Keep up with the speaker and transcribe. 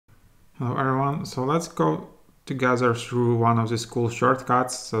Hello everyone, so let's go together through one of these cool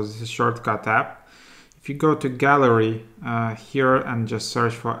shortcuts. So this is Shortcut app. If you go to gallery here and just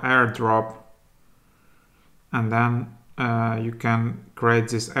search for AirDrop, and then you can create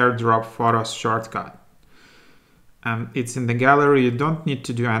this AirDrop Photos shortcut. And it's in the gallery, you don't need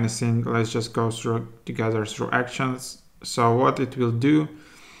to do anything. Let's just go together through actions. So what it will do,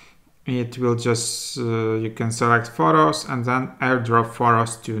 it will just, you can select photos and then airdrop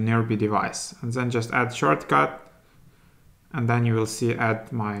photos to nearby device, and then just add shortcut, and then you will see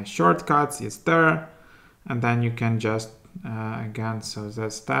add my shortcuts, it's there, and then you can just again, so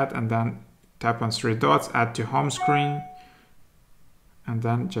that's that, and then tap on three dots, add to home screen, and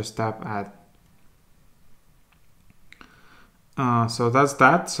then just tap add. So that's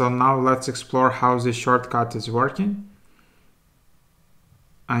that. So now let's explore how this shortcut is working.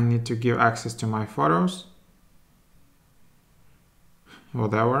 I need to give access to my photos,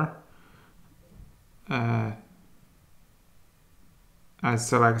 whatever. I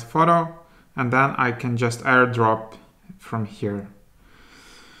select photo, and then I can just airdrop from here.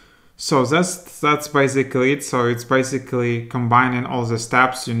 So that's basically it. So it's basically combining all the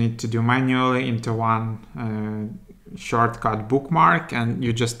steps you need to do manually into one shortcut bookmark, and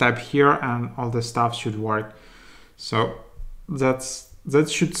you just tap here and all the stuff should work. So that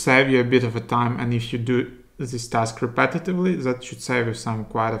should save you a bit of a time, and if you do this task repetitively, that should save you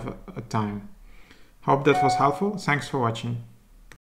quite a time. Hope that was helpful. Thanks for watching.